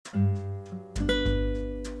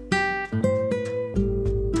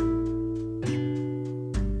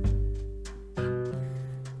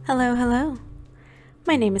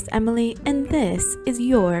name is Emily, and this is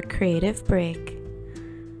your Creative Break.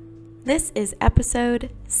 This is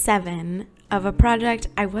episode 7 of a project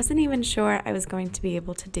I wasn't even sure I was going to be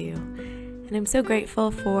able to do. And I'm so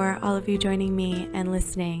grateful for all of you joining me and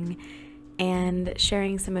listening and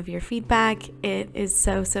sharing some of your feedback. It is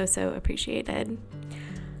so appreciated.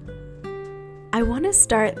 I want to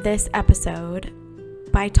start this episode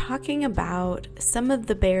by talking about some of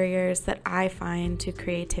the barriers that I find to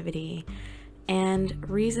creativity and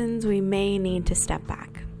reasons we may need to step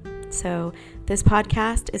back. So this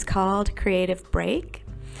podcast is called Creative Break.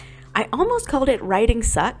 I almost called it Writing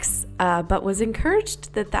Sucks, but was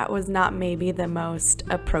encouraged that was not maybe the most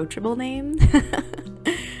approachable name.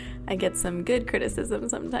 I get some good criticism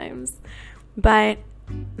sometimes. But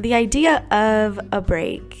the idea of a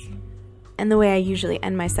break, and the way I usually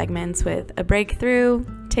end my segments with a breakthrough,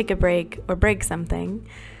 take a break, or break something,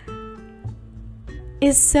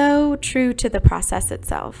 is so true to the process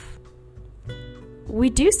itself. We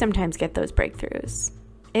do sometimes get those breakthroughs.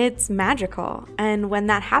 It's magical, and when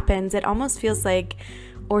that happens, it almost feels like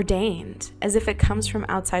ordained, as if it comes from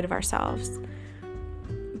outside of ourselves.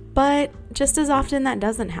 But just as often that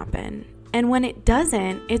doesn't happen, and when it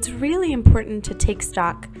doesn't, it's really important to take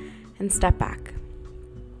stock and step back.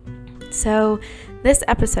 So this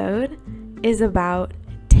episode is about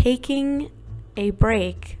taking a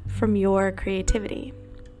break from your creativity,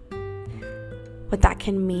 what that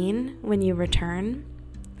can mean when you return,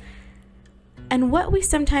 and what we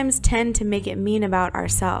sometimes tend to make it mean about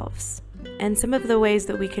ourselves, and some of the ways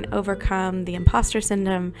that we can overcome the imposter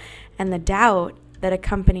syndrome and the doubt that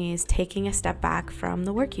accompanies taking a step back from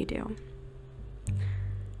the work you do.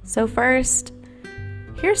 So first,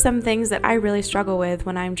 here's some things that I really struggle with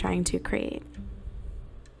when I'm trying to create.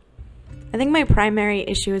 I think my primary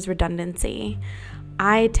issue is redundancy.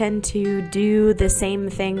 I tend to do the same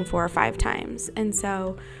thing 4 or 5 times. And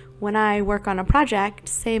so when I work on a project,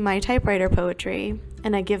 say my typewriter poetry,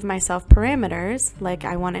 and I give myself parameters, like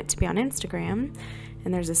I want it to be on Instagram,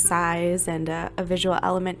 and there's a size and a visual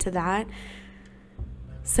element to that,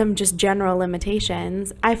 some just general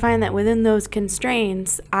limitations, I find that within those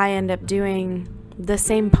constraints, I end up doing the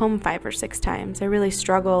same poem 5 or 6 times. I really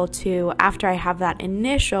struggle to, after I have that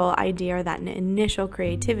initial idea or that initial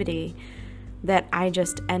creativity, that I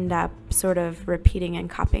just end up sort of repeating and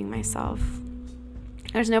copying myself.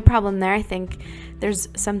 There's no problem there. I think there's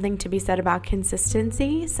something to be said about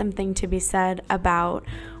consistency, something to be said about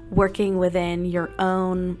working within your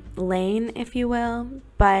own lane, if you will,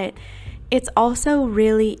 but it's also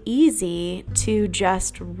really easy to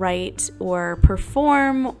just write or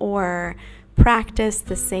perform or practice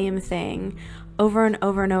the same thing over and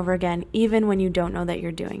over and over again, even when you don't know that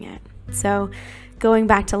you're doing it. So going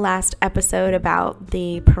back to last episode about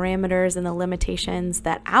the parameters and the limitations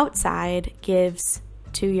that outside gives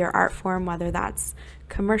to your art form, whether that's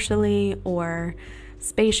commercially or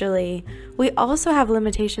spatially, we also have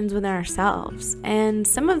limitations within ourselves. And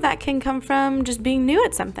some of that can come from just being new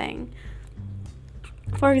at something.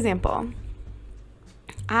 For example,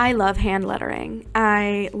 I love hand lettering.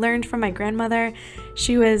 I learned from my grandmother.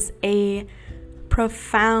 She was a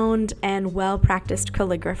profound and well-practiced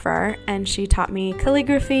calligrapher, and she taught me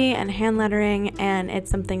calligraphy and hand lettering, and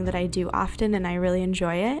it's something that I do often and I really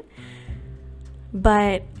enjoy it.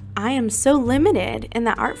 But I am so limited in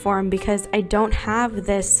that art form because I don't have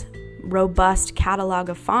this robust catalog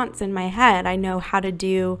of fonts in my head. I know how to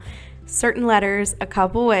do certain letters a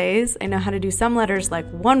couple ways. I know how to do some letters like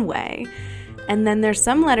one way. And then there's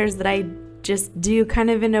some letters that I just do kind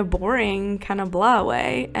of in a boring, kind of blah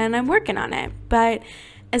way, and I'm working on it. But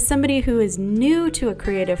as somebody who is new to a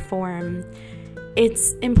creative form,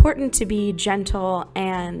 it's important to be gentle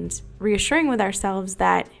and reassuring with ourselves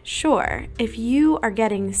that, sure, if you are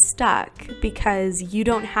getting stuck because you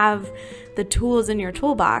don't have the tools in your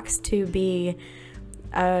toolbox to be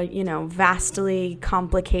a, vastly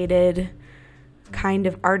complicated kind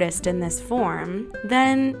of artist in this form,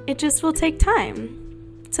 then it just will take time.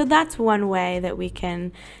 So that's one way that we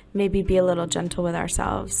can maybe be a little gentle with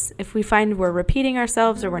ourselves. If we find we're repeating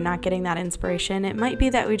ourselves or we're not getting that inspiration, it might be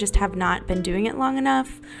that we just have not been doing it long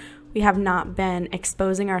enough. We have not been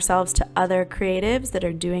exposing ourselves to other creatives that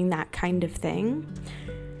are doing that kind of thing.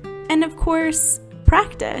 And of course,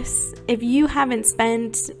 practice. If you haven't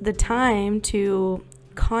spent the time to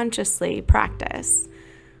consciously practice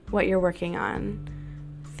what you're working on,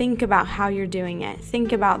 think about how you're doing it.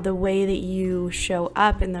 Think about the way that you show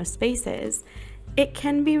up in those spaces. It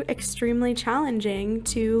can be extremely challenging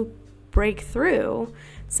to break through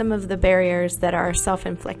some of the barriers that are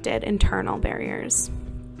self-inflicted, internal barriers.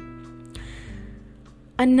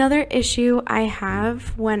 Another issue I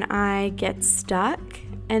have when I get stuck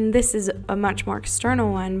and this is a much more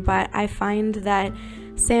external one, but I find that,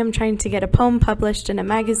 say I'm trying to get a poem published in a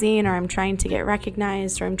magazine, or I'm trying to get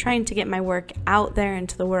recognized, or I'm trying to get my work out there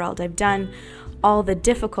into the world. I've done all the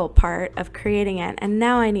difficult part of creating it, and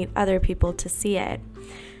now I need other people to see it.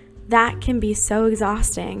 That can be so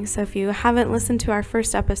exhausting. So if you haven't listened to our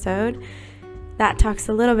first episode, that talks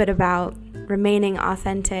a little bit about remaining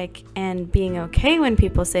authentic and being okay when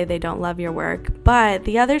people say they don't love your work. But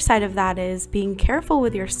the other side of that is being careful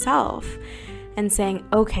with yourself and saying,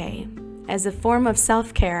 okay, as a form of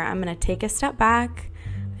self-care, I'm going to take a step back.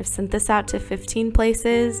 I've sent this out to 15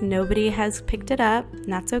 places. Nobody has picked it up,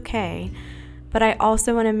 and that's okay. But I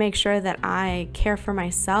also want to make sure that I care for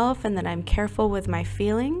myself and that I'm careful with my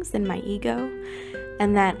feelings and my ego,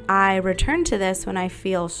 and that I return to this when I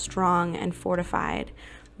feel strong and fortified,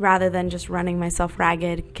 rather than just running myself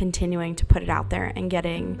ragged, continuing to put it out there and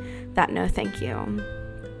getting that no thank you.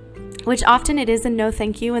 Which often it is a no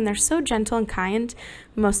thank you, and they're so gentle and kind.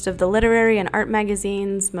 Most of the literary and art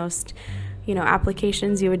magazines, most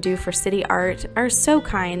applications you would do for city art are so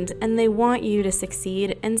kind, and they want you to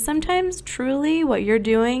succeed. And sometimes truly what you're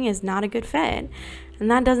doing is not a good fit.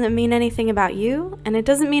 And that doesn't mean anything about you, and it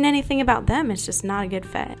doesn't mean anything about them. It's just not a good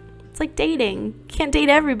fit. It's like dating. You can't date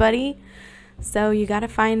everybody. So you got to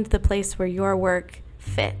find the place where your work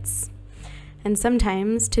fits. And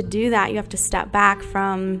sometimes to do that, you have to step back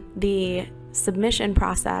from the submission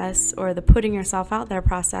process or the putting yourself out there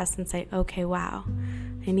process and say, okay, wow,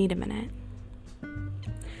 I need a minute.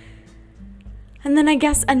 And then I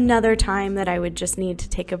guess another time that I would just need to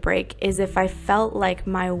take a break is if I felt like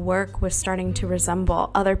my work was starting to resemble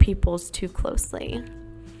other people's too closely.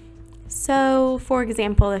 So, for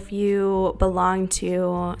example, if you belong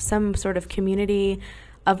to some sort of community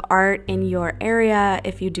of art in your area,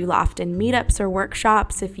 if you do often meetups or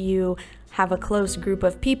workshops, if you have a close group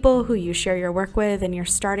of people who you share your work with and you're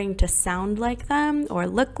starting to sound like them or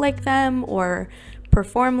look like them or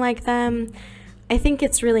perform like them, I think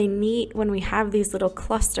it's really neat when we have these little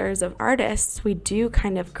clusters of artists. We do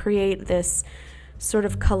kind of create this sort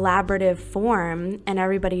of collaborative form, and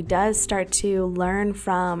everybody does start to learn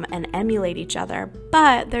from and emulate each other.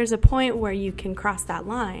 But there's a point where you can cross that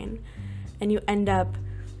line and you end up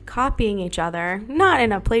copying each other, not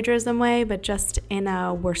in a plagiarism way, but just in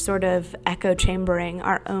a we're sort of echo chambering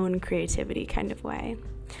our own creativity kind of way.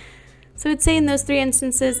 So I'd say in those three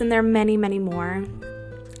instances, and there are many, many more,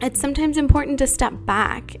 it's sometimes important to step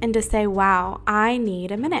back and to say, wow, I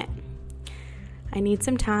need a minute. I need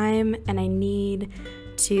some time, and I need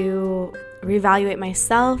to reevaluate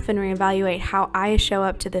myself and reevaluate how I show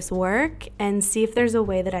up to this work and see if there's a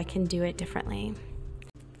way that I can do it differently.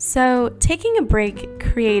 So taking a break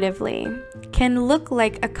creatively can look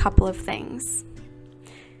like a couple of things.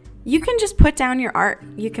 You can just put down your art.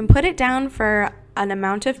 You can put it down for an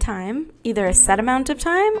amount of time, either a set amount of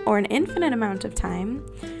time or an infinite amount of time,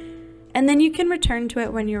 and then you can return to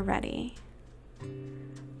it when you're ready.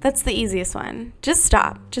 That's the easiest one. Just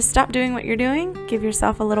stop doing what you're doing. Give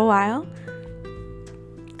yourself a little while.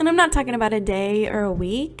 And I'm not talking about a day or a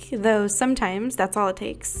week, though sometimes that's all it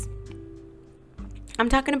takes. I'm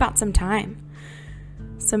talking about some time,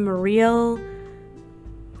 some real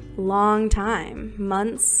long time,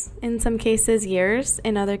 months in some cases, years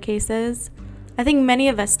in other cases. I think many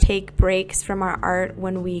of us take breaks from our art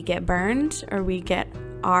when we get burned or we get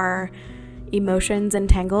our emotions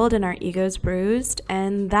entangled and our egos bruised,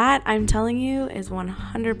 and that, I'm telling you, is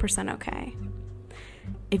 100% okay.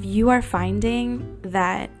 If you are finding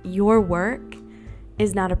that your work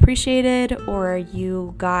is not appreciated or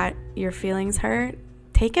you got your feelings hurt,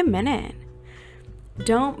 take a minute.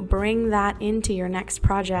 Don't bring that into your next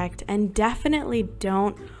project, and definitely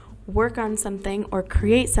don't work on something or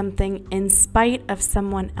create something in spite of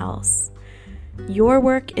someone else. Your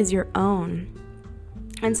work is your own.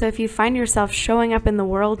 And so if you find yourself showing up in the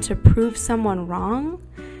world to prove someone wrong,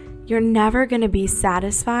 you're never going to be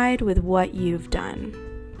satisfied with what you've done.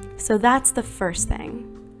 So that's the first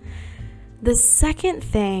thing. The second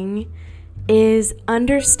thing is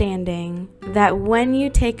understanding that when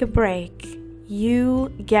you take a break, you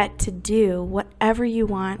get to do whatever you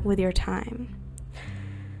want with your time.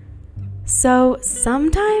 So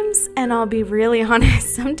sometimes, and I'll be really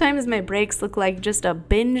honest, sometimes my breaks look like just a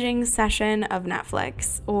binging session of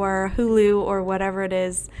Netflix or Hulu or whatever it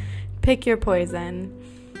is. Pick your poison.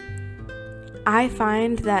 I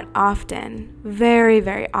find that often, very,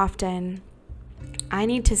 very often, I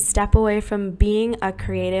need to step away from being a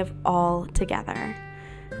creative altogether.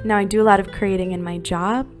 Now, I do a lot of creating in my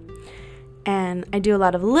job, and I do a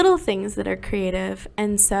lot of little things that are creative,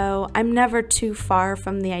 and so I'm never too far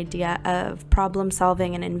from the idea of problem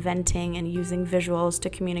solving and inventing and using visuals to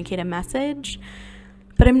communicate a message,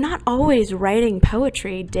 but I'm not always writing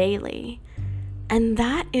poetry daily, and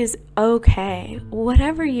that is okay.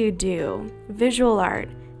 Whatever you do, visual art,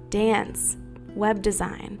 dance, web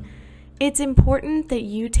design, it's important that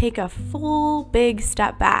you take a full big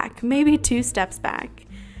step back, maybe 2 steps back,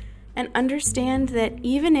 and understand that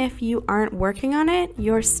even if you aren't working on it,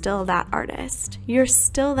 you're still that artist. You're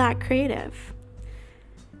still that creative.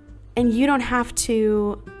 And you don't have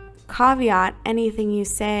to caveat anything you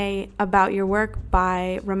say about your work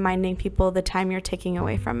by reminding people the time you're taking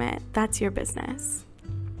away from it. That's your business.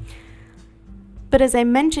 But as I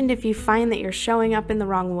mentioned, if you find that you're showing up in the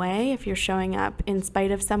wrong way, if you're showing up in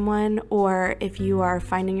spite of someone, or if you are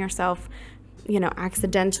finding yourself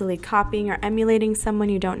accidentally copying or emulating someone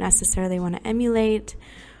you don't necessarily want to emulate,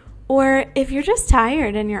 or if you're just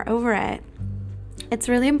tired and you're over it, it's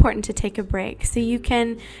really important to take a break. So you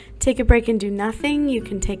can take a break and do nothing, you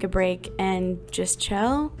can take a break and just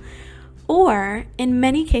chill, or in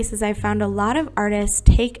many cases I've found a lot of artists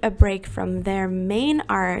take a break from their main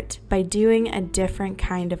art by doing a different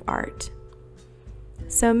kind of art.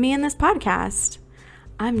 So me and this podcast,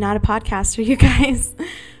 I'm not a podcaster, you guys,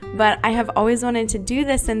 but I have always wanted to do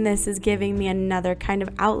this, and this is giving me another kind of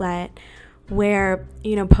outlet where,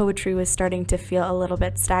 poetry was starting to feel a little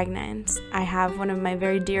bit stagnant. I have one of my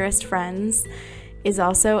very dearest friends is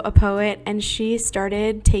also a poet, and she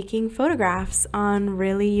started taking photographs on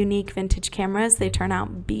really unique vintage cameras. They turn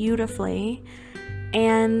out beautifully,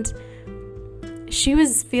 and she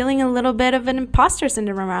was feeling a little bit of an imposter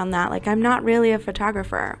syndrome around that. Like, I'm not really a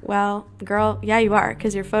photographer. Well, girl, yeah, you are,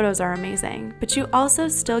 because your photos are amazing. But you also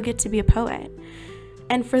still get to be a poet.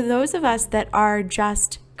 And for those of us that are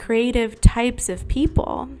just creative types of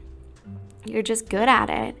people, you're just good at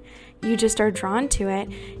it. You just are drawn to it.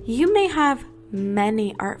 You may have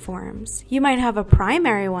many art forms. You might have a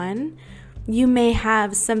primary one. You may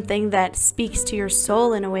have something that speaks to your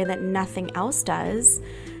soul in a way that nothing else does.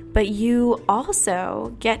 But you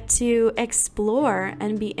also get to explore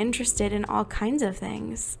and be interested in all kinds of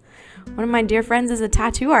things. One of my dear friends is a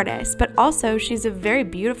tattoo artist, but also she's a very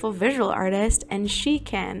beautiful visual artist, and she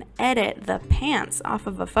can edit the pants off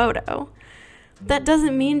of a photo. That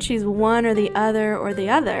doesn't mean she's one or the other or the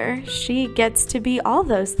other. She gets to be all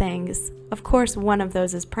those things. Of course, one of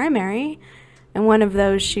those is primary, and one of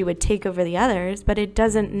those she would take over the others, but it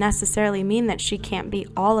doesn't necessarily mean that she can't be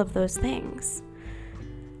all of those things.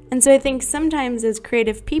 And so I think sometimes as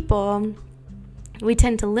creative people, we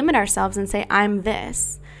tend to limit ourselves and say, I'm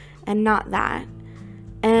this and not that.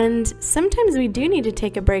 And sometimes we do need to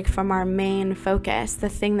take a break from our main focus, the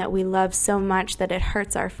thing that we love so much that it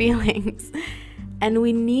hurts our feelings. And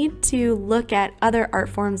we need to look at other art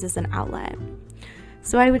forms as an outlet.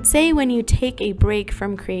 So I would say when you take a break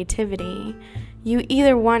from creativity, you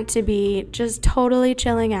either want to be just totally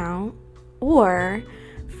chilling out, or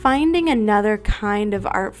finding another kind of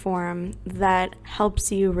art form that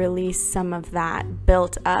helps you release some of that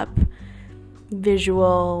built up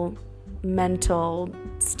visual, mental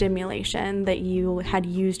stimulation that you had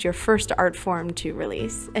used your first art form to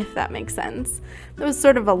release, if that makes sense. That was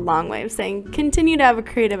sort of a long way of saying continue to have a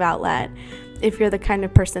creative outlet if you're the kind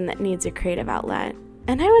of person that needs a creative outlet.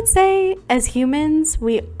 And I would say as humans,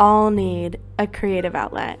 we all need a creative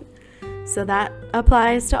outlet. So that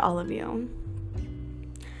applies to all of you.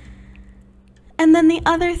 And then the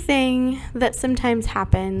other thing that sometimes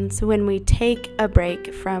happens when we take a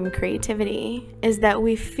break from creativity is that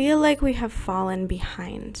we feel like we have fallen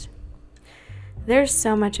behind. There's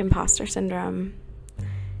so much imposter syndrome.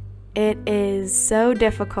 It is so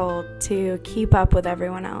difficult to keep up with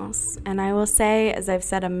everyone else. And I will say, as I've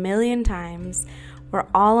said a million times, we're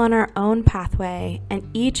all on our own pathway, and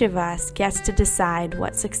each of us gets to decide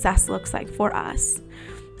what success looks like for us.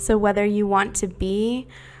 So whether you want to be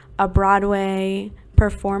a Broadway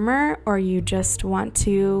performer or you just want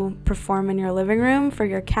to perform in your living room for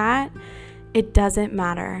your cat, it doesn't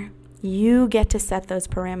matter. You get to set those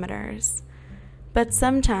parameters. But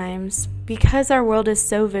sometimes, because our world is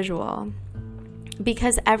so visual,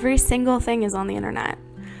 because every single thing is on the internet,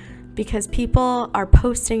 because people are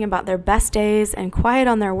posting about their best days and quiet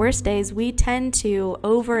on their worst days, we tend to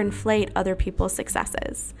overinflate other people's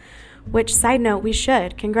successes. Which, side note, we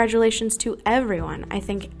should. Congratulations to everyone. I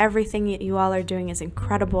think everything you all are doing is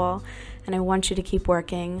incredible, and I want you to keep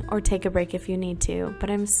working or take a break if you need to. But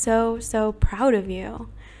I'm so, so proud of you.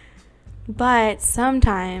 But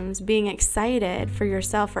sometimes being excited for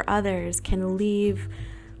yourself or others can leave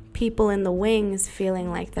people in the wings feeling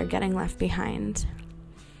like they're getting left behind.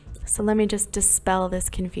 So let me just dispel this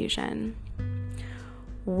confusion.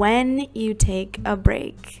 When you take a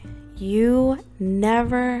break, you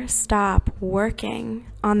never stop working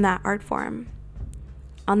on that art form,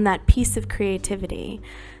 on that piece of creativity.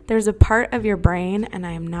 There's a part of your brain, and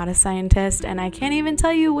I am not a scientist, and I can't even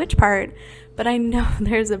tell you which part, but I know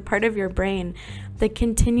there's a part of your brain that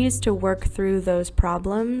continues to work through those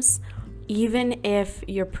problems, even if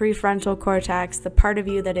your prefrontal cortex, the part of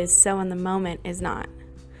you that is so in the moment, is not.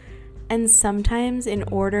 And sometimes in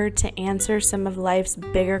order to answer some of life's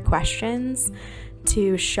bigger questions,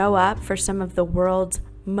 to show up for some of the world's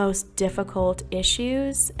most difficult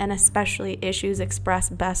issues, and especially issues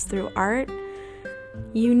expressed best through art,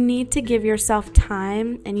 you need to give yourself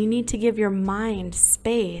time and you need to give your mind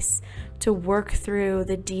space to work through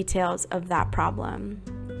the details of that problem.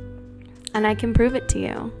 And I can prove it to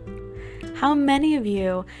you. How many of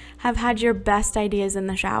you have had your best ideas in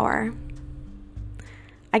the shower?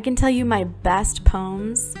 I can tell you my best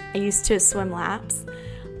poems. I used to swim laps.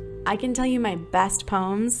 I can tell you my best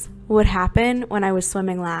poems would happen when I was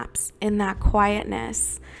swimming laps in that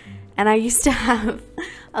quietness. And I used to have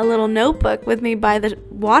a little notebook with me by the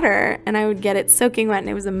water, and I would get it soaking wet, and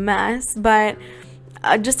it was a mess. But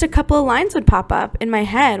just a couple of lines would pop up in my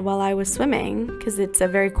head while I was swimming, because it's a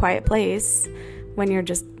very quiet place when you're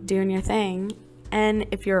just doing your thing. And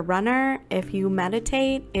if you're a runner, if you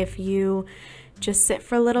meditate, if you just sit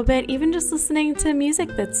for a little bit, even just listening to music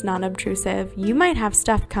that's non-obtrusive, you might have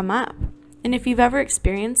stuff come up. And if you've ever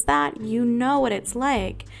experienced that, you know what it's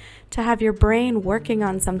like to have your brain working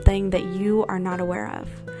on something that you are not aware of.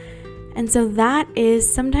 And so that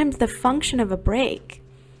is sometimes the function of a break,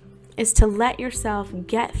 is to let yourself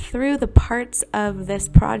get through the parts of this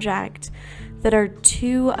project that are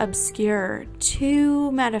too obscure,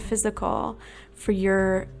 too metaphysical for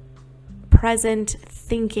your present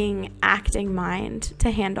thinking, acting mind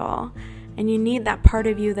to handle. And you need that part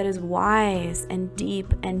of you that is wise and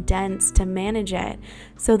deep and dense to manage it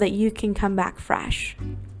so that you can come back fresh.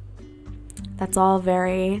 That's all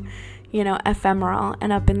very, ephemeral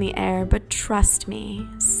and up in the air, but trust me,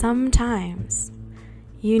 sometimes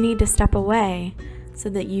you need to step away so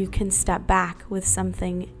that you can step back with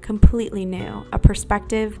something completely new, a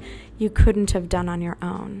perspective you couldn't have done on your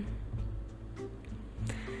own.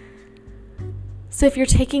 So if you're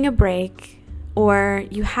taking a break, or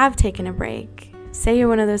you have taken a break, say you're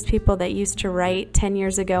one of those people that used to write 10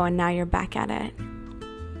 years ago and now you're back at it,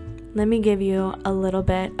 let me give you a little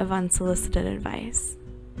bit of unsolicited advice.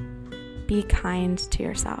 Be kind to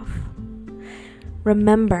yourself.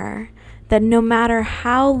 Remember that no matter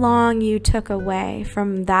how long you took away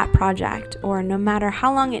from that project, or no matter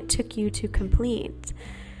how long it took you to complete,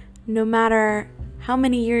 no matter how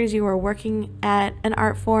many years you were working at an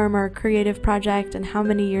art form or a creative project and how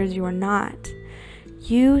many years you were not,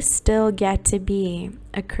 you still get to be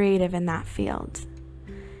a creative in that field.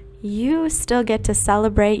 You still get to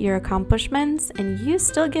celebrate your accomplishments, and you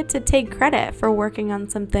still get to take credit for working on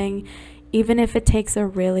something, even if it takes a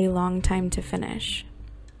really long time to finish.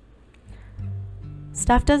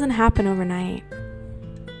 Stuff doesn't happen overnight.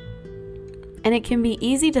 And it can be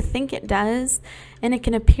easy to think it does, and it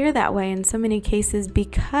can appear that way in so many cases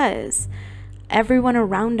because everyone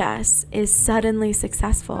around us is suddenly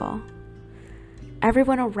successful.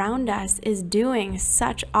 Everyone around us is doing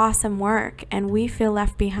such awesome work, and we feel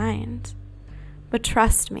left behind. But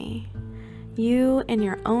trust me, you in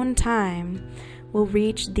your own time will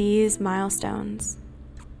reach these milestones.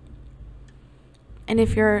 And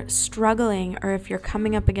if you're struggling, or if you're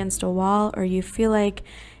coming up against a wall, or you feel like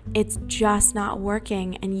it's just not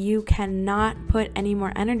working and you cannot put any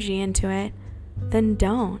more energy into it, then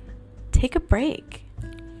don't. Take a break.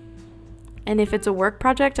 And if it's a work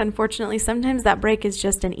project, unfortunately, sometimes that break is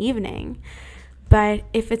just an evening. But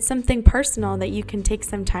if it's something personal that you can take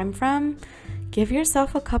some time from, give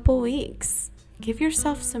yourself a couple weeks. Give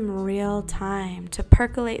yourself some real time to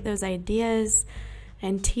percolate those ideas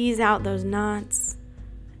and tease out those knots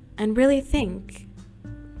and really think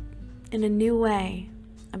in a new way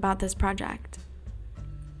about this project.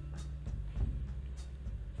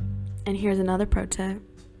 And here's another pro tip.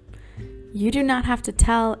 You do not have to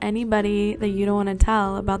tell anybody that you don't want to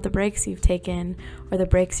tell about the breaks you've taken or the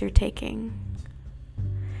breaks you're taking.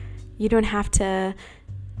 You don't have to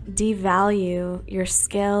devalue your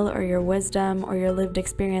skill or your wisdom or your lived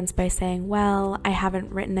experience by saying, well, I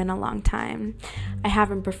haven't written in a long time. I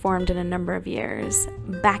haven't performed in a number of years.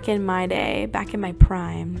 Back in my day, back in my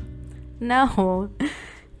prime. No,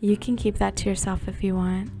 you can keep that to yourself if you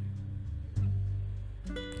want.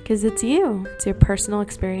 Because it's you. It's your personal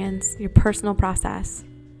experience, your personal process.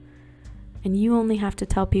 And you only have to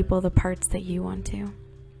tell people the parts that you want to.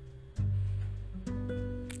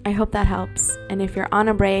 I hope that helps. And if you're on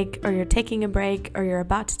a break, or you're taking a break, or you're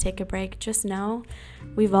about to take a break, just know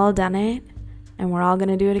we've all done it and we're all going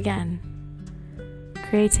to do it again.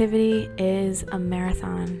 Creativity is a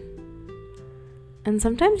marathon. And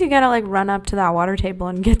sometimes you gotta run up to that water table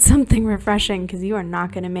and get something refreshing, because you are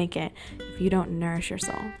not gonna make it if you don't nourish your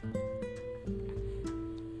soul.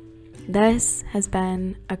 This has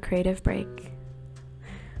been a creative break.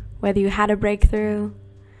 Whether you had a breakthrough,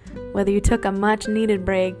 whether you took a much needed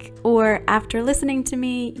break, or after listening to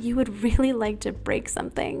me, you would really like to break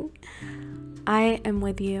something, I am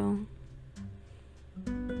with you.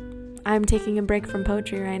 I'm taking a break from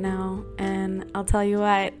poetry right now, and I'll tell you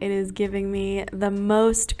what, it is giving me the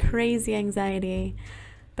most crazy anxiety,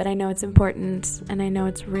 but I know it's important, and I know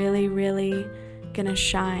it's really, really gonna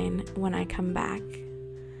shine when I come back.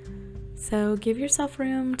 So give yourself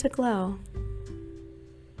room to glow,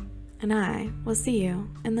 and I will see you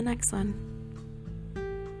in the next one.